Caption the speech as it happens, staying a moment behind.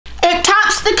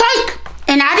the cake.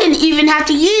 And I didn't even have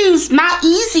to use my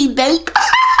easy bake.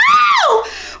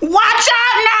 Watch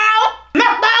out now.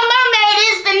 Mukbang Mermaid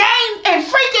is the name and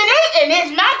freaking eating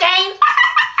is my game.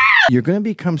 You're going to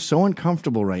become so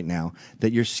uncomfortable right now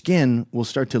that your skin will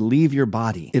start to leave your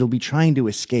body. It'll be trying to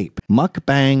escape.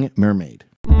 Mukbang Mermaid.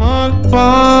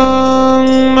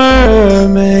 Mukbang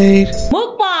Mermaid.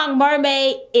 Mukbang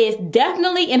Mermaid is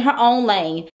definitely in her own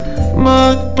lane.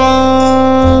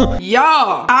 Mukbang.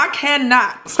 Y'all, I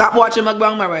cannot stop watching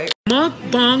Mukbang Mermaid.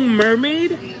 Mukbang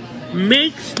Mermaid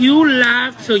makes you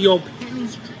laugh till your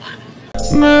pennies drop.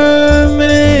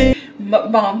 Mermaid.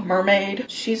 Mukbang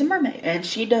Mermaid. She's a mermaid and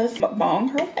she does mukbang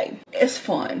her way. It's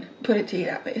fun. Put it to you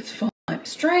that way. It's fun.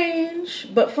 Strange,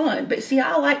 but fun. But see,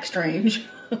 I like strange.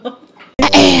 I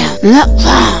am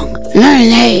Mukbang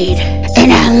Mermaid,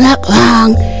 and I look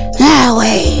long that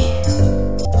way.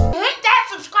 Hit that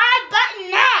subscribe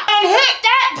button now, and hit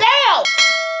that bell.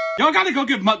 Y'all gotta go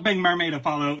give Mukbang Mermaid a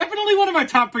follow. Definitely one of my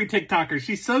top 3 TikTokers.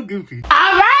 She's so goofy.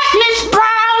 All right, Miss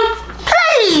Brown,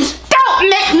 please don't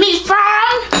make me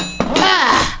frown.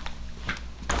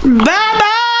 Bubble,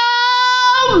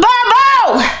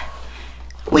 bubble.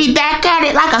 We back at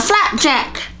it like a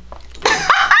flapjack.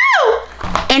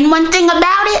 And one thing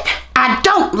about it, I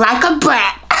don't like a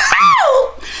brat.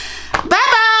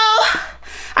 Bubble,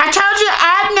 I told you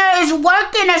Abner is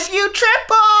working a few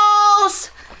triples.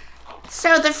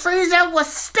 So the freezer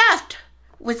was stuffed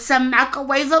with some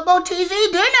microwavable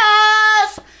TV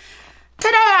dinners.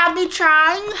 Today I'll be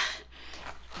trying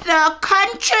the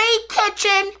Country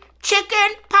Kitchen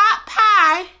Chicken Pot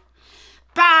Pie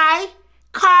by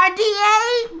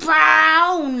Kardea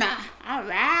Brown. All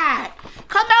right.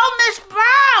 Come on, Miss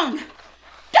Brown.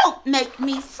 Don't make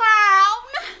me frown.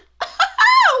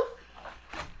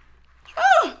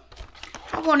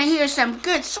 I want to hear some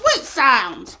good sweet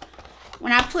sounds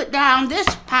when I put down this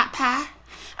pot pie.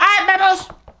 All right, Bubbles.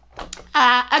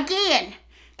 Again,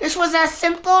 this was a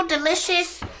simple,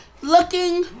 delicious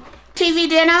looking TV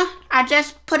dinner. I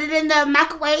just put it in the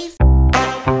microwave.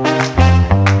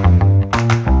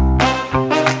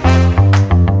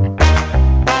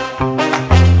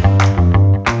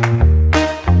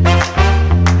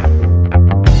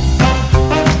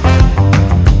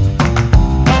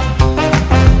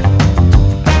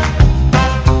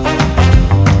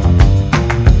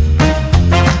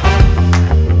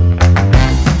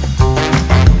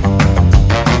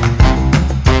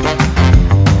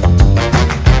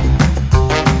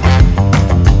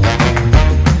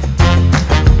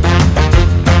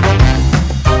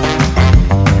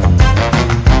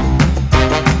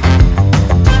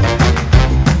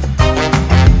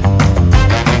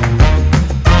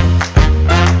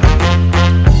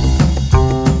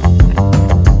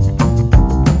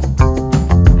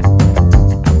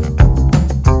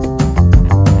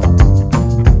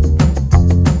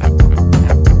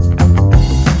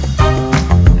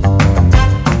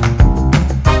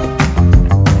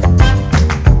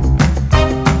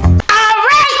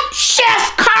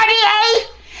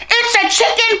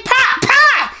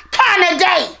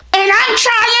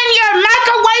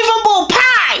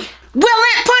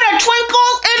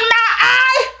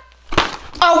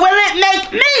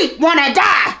 Wanna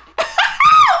die.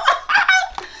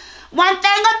 One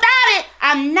thing about it,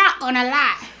 I'm not gonna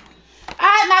lie. All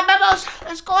right, my bubbles,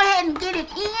 let's go ahead and get it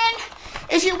in.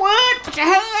 If you would, put your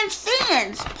hands,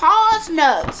 fins, paws,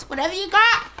 nugs, whatever you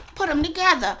got, put them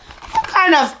together. What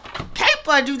kind of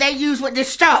paper do they use with this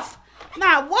stuff?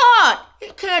 My word,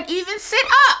 it can't even sit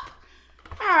up.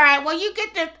 All right, well, you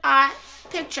get the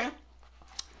picture.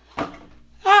 All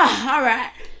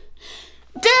right.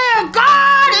 Dear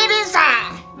God, it is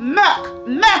I,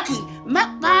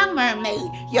 Mukbang Mermaid,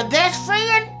 your best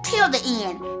friend till the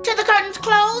end. Till the curtains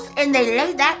close and they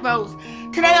lay that rose.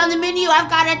 Today on the menu, I've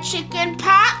got a chicken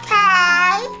pot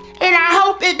pie, and I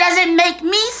hope it doesn't make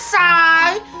me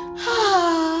sigh.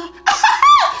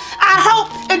 I hope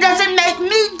it doesn't make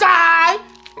me die.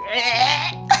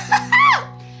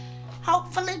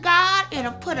 Hopefully, God,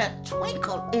 it'll put a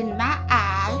twinkle in my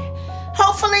eye.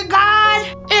 Hopefully, God,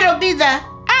 it'll be the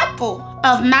apple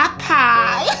of my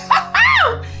pie.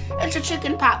 It's a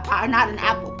chicken pot pie, not an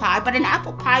apple pie, but an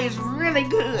apple pie is really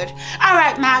good. All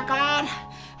right, my God,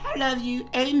 I love you.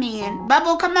 Amen.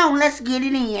 Bubble, come on, let's get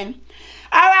it in.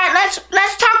 All right,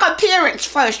 let's talk appearance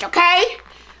first, okay?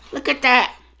 Look at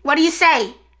that. What do you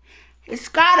say? It's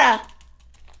got a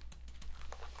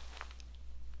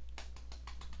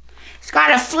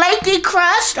flaky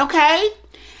crust, okay?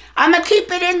 I'm gonna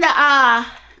keep it in the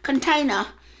container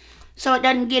so it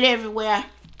doesn't get everywhere.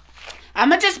 I'm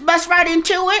gonna just bust right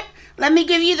into it. Let me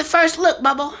give you the first look,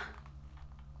 Bubble.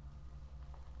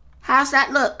 How's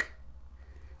that look?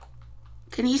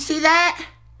 Can you see that?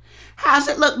 How's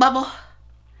it look, Bubble?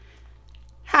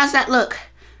 How's that look?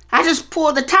 I just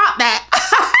pulled the top back.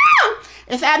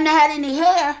 If Abner had any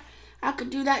hair, I could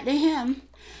do that to him.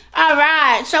 All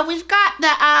right, so we've got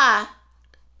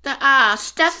the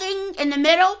stuffing in the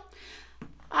middle.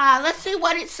 Let's see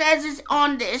what it says is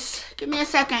on this. Give me a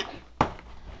second.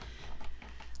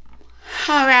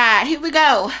 All right, here we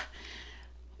go.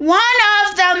 One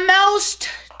of the most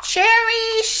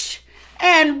cherished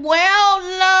and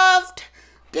well-loved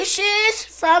dishes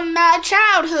from my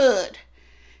childhood.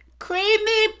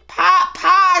 Creamy pot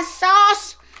pie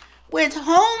sauce with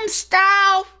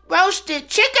home-style roasted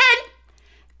chicken,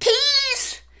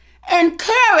 peas, and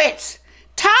carrots,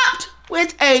 topped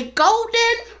with a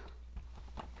golden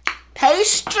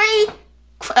pastry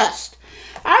crust.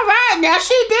 All right, now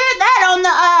she did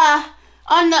that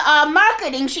on the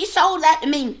marketing. She sold that to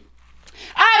me.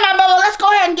 All right, my bubble, let's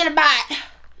go ahead and get a bite.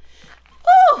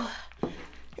 Woo!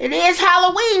 It is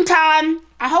Halloween time.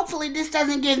 Hopefully this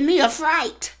doesn't give me a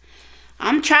fright.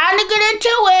 I'm trying to get into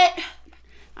it.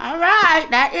 All right,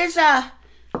 that is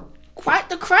quite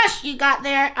the crush you got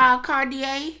there,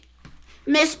 Kardea,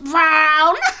 Miss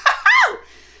Brown.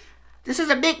 This is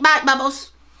a big bite,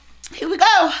 Bubbles. Here we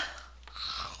go.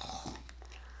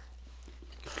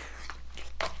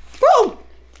 Woo!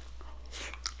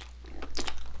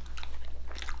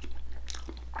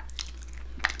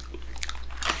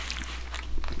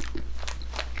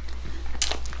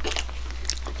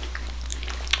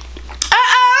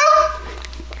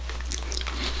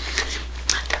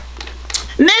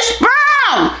 Miss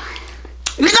Brown,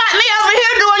 you got me over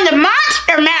here doing the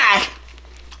monster mash.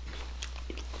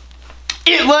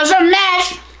 It was a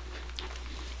mess.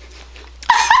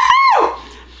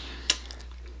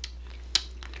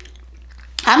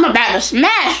 I'm about to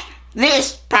smash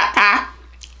this pot pie.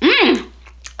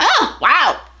 Oh,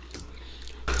 wow.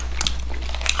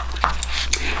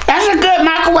 That's a good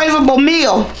microwavable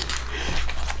meal.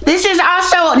 This is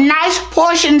also a nice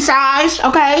portion size,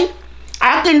 okay?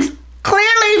 I can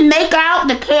clearly make out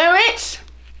the carrots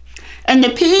and the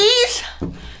peas.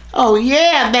 Oh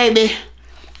yeah, baby.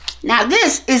 Now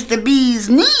this is the bee's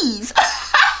knees.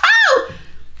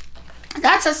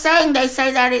 That's a saying, they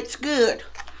say that it's good.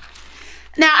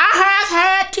 Now I have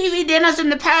had TV dinners in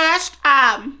the past.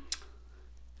 I've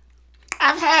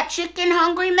had chicken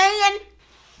hungry man.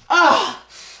 All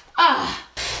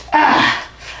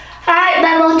right,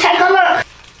 Bubble, take a look.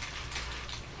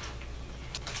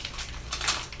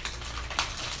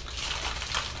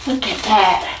 Look at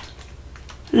that.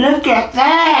 Look at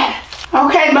that.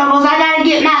 Okay, Bubbles, I gotta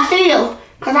get my feel,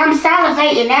 because I'm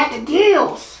salivating at the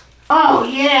gills. Oh,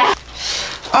 yeah.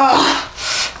 Oh.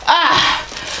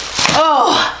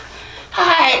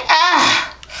 Alright,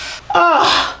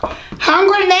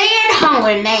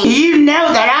 hungry man. You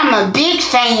know that I'm a big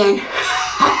fan.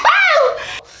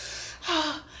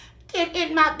 Get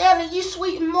in my belly, you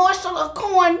sweet morsel of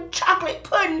corn, chocolate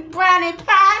pudding, brownie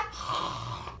pie.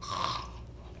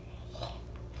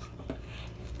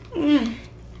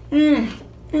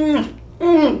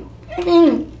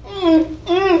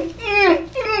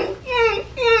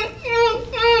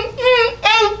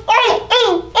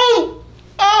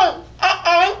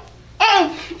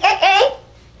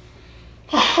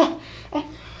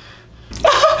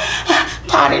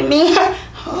 Pardon me.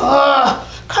 Oh,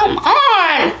 come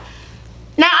on.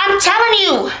 Now I'm telling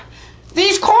you,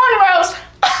 these cornrows.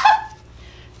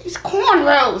 These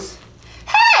cornrows.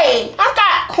 Hey, I've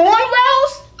got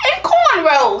cornrows and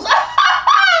cornrows.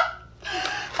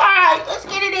 Alright, let's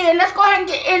get it in. Let's go ahead and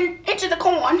get into the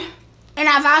corn. And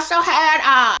I've also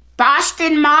had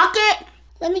Boston Market.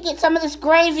 Let me get some of this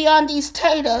gravy on these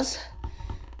taters.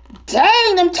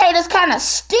 Dang, them taters kind of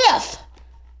stiff.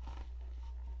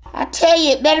 I tell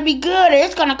you, it better be good or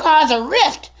it's going to cause a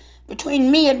rift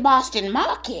between me and Boston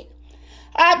Market.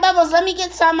 Alright, Bubbles, let me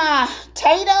get some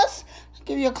taters. I'll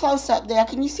give you a close-up there.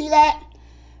 Can you see that?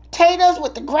 Taters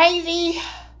with the gravy.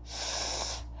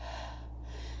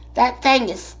 That thing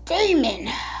is steaming.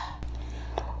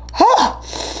 Oh.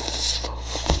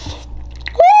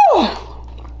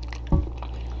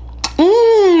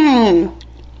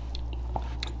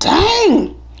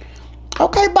 Dang.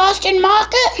 Okay, Boston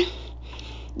Market.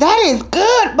 That is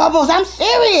good, Bubbles. I'm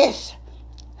serious.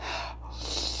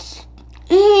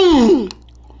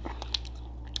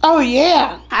 Oh,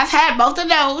 yeah. I've had both of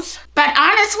those. But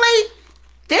honestly,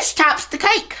 this tops the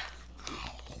cake.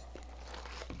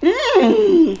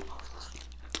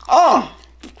 Oh.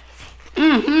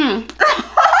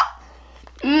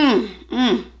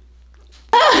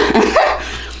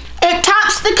 It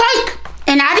tops the cake.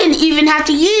 And I didn't even have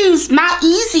to use my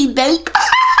Easy Bake.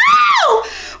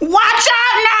 Watch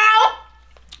out now.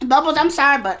 Bubbles, I'm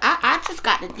sorry, but I just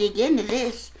got to dig into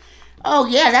this. Oh,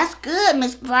 yeah, that's good,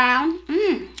 Miss Brown.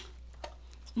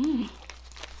 My.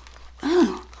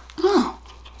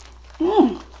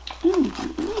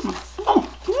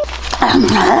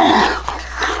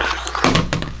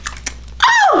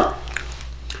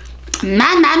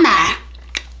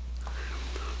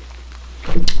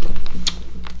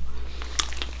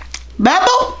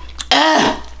 Bubble?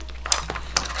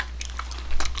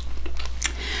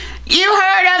 You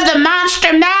heard of the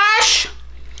Monster Mash?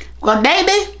 Well,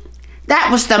 baby, that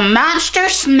was the Monster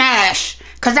Smash.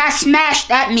 Because I smashed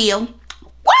that meal.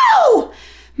 Woo!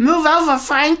 Move over,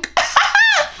 Frank.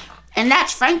 And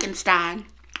that's Frankenstein.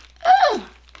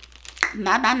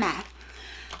 My.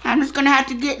 I'm just going to have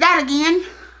to get that again.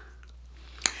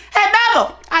 Hey,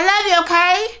 Bubble, I love you,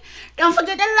 okay? Don't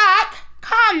forget to like,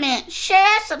 comment,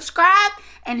 share, subscribe,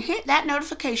 and hit that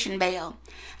notification bell.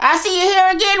 I'll see you here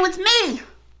again with me.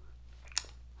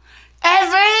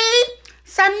 Every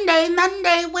Sunday,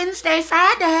 Monday, Wednesday,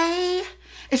 Friday.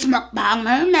 It's Mukbang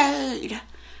Mermaid.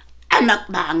 I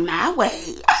mukbang my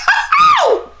way.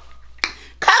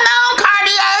 Come on,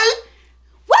 Kardea.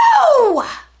 Woo!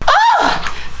 Oh,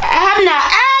 Abner,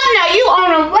 you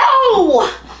on a roll.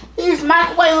 These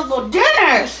microwavable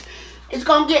dinners is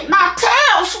gonna get my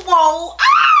tail swole.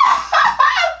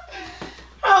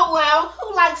 Oh well,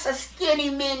 who likes a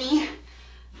skinny mini?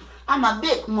 I'm a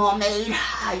big mermaid.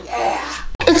 Yeah.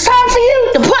 It's time for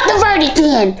you to put the verdict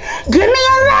in. Give me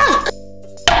a like.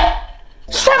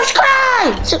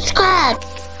 Subscribe.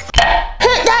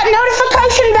 Hit that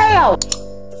notification bell.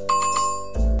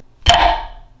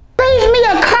 Leave me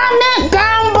a comment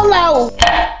down below.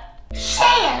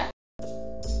 Share.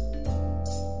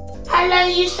 I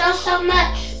love you so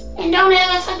much. And don't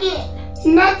ever forget,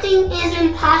 nothing is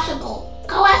impossible.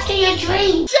 Go after your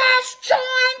dreams. Just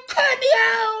join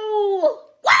CAMEO.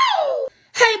 Woo!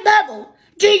 Hey, Bubble,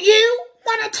 do you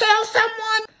want to tell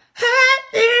someone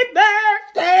happy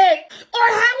birthday? Or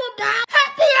how about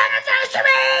happy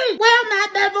anniversary? Well, my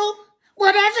Bubble,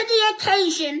 whatever the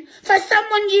occasion, for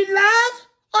someone you love,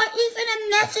 or even a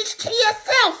message to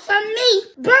yourself from me,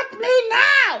 book me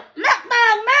now.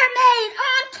 Mukbang Mermaid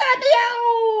on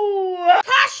CAMEO.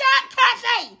 Cash App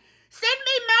Cafe. Send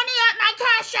me money at my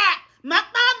Cash App.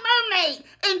 Mukbang Mermaid,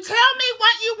 and tell me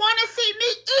what you want to see me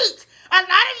eat. A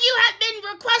lot of you have been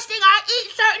requesting I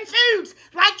eat certain foods,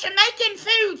 like Jamaican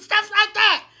food, stuff like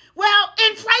that. Well,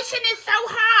 inflation is so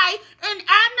high, and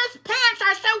Abner's pants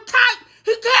are so tight,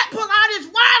 he can't pull out his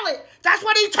wallet. That's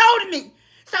what he told me.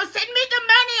 So send me the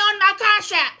money on my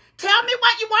Cash App. Tell me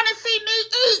what you want to see me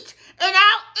eat, and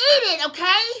I'll eat it,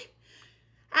 okay?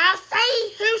 I'll say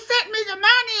who sent me the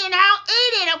money, and I'll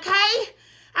eat it, okay?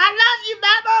 I love you,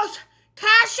 Bubbles.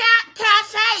 Cash App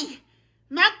Cafe.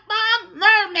 Mukbang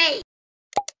Mermaid.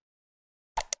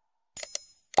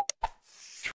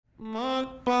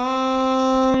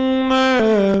 Mukbang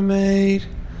Mermaid.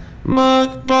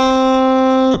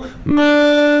 Mukbang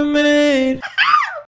Mermaid.